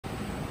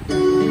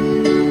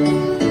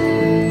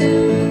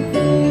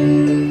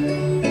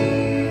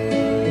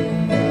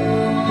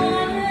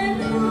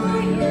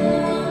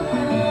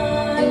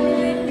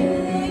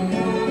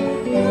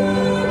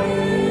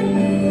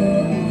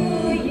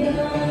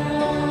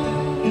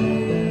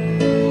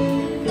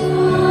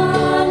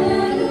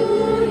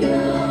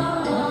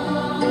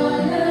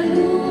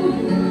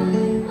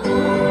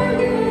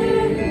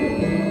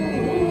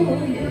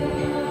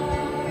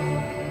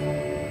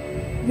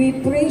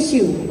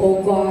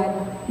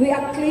we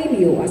acclaim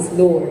you as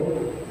Lord.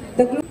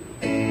 The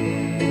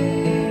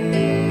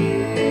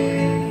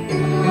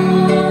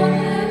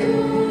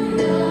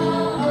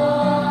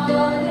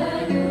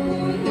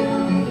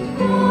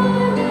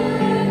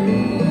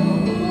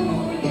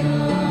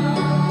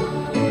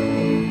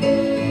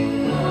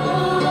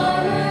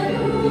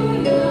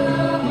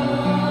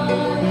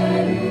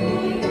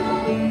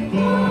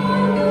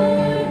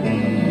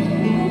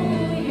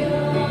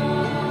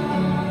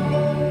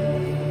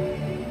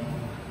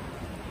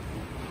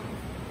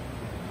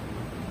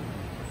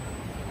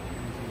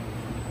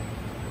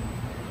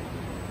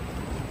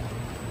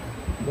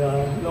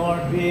The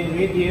Lord be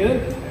with you.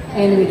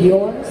 And with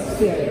your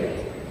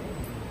spirit.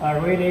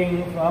 A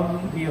reading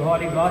from the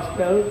Holy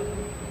Gospel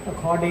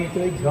according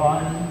to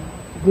John.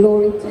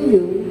 Glory to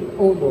you,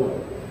 O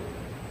Lord.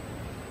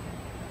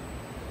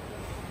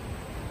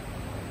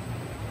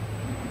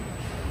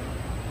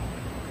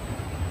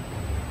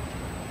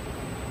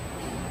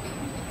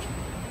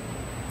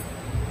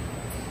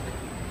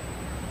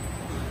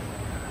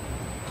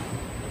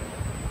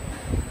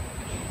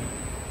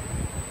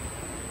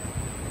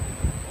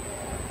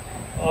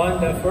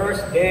 On the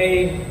first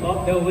day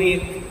of the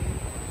week,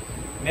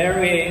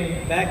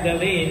 Mary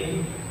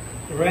Magdalene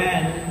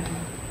ran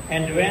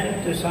and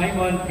went to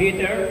Simon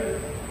Peter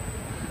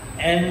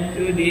and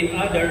to the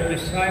other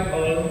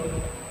disciple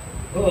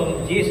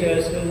whom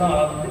Jesus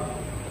loved,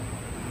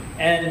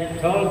 and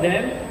told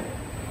them,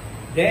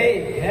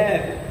 "They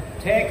have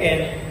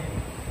taken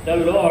the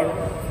Lord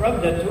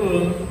from the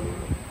tomb,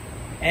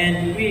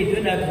 and we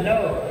do not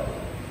know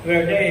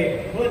where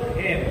they put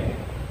him."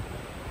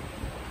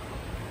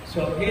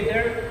 So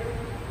Peter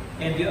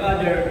and the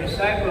other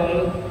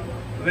disciple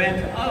went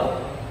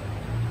out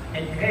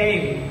and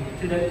came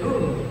to the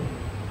tomb.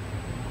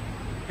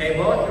 They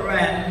both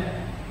ran,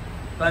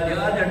 but the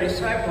other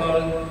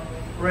disciple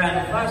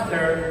ran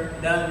faster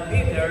than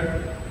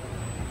Peter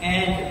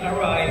and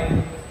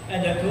arrived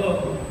at the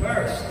tomb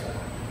first.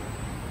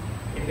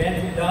 He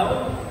bent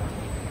down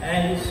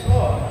and he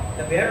saw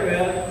the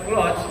burial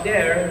cloths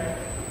there,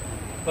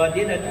 but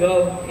did not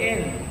go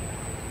in.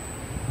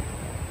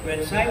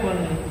 When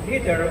Simon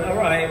Peter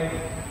arrived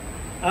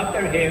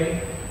after him,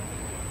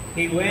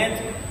 he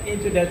went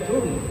into the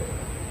tomb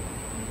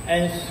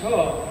and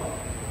saw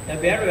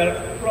the burial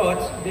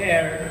cloths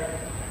there,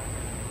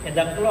 and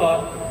the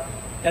cloth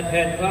that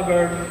had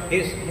covered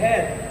his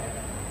head,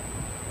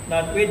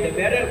 not with the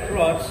burial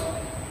cloths,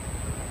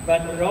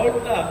 but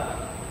rolled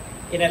up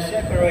in a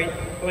separate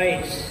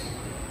place.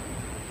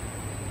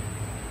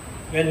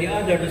 When the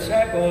other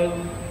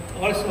disciple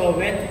also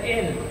went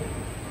in,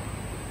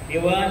 the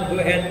one who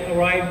had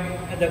arrived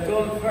at the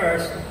tomb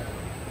first,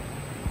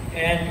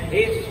 and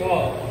he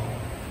saw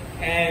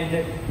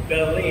and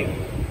believed.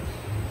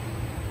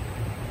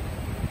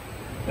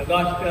 The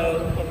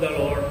Gospel of the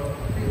Lord.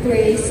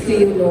 Praise to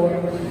you,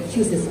 Lord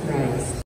Jesus Christ.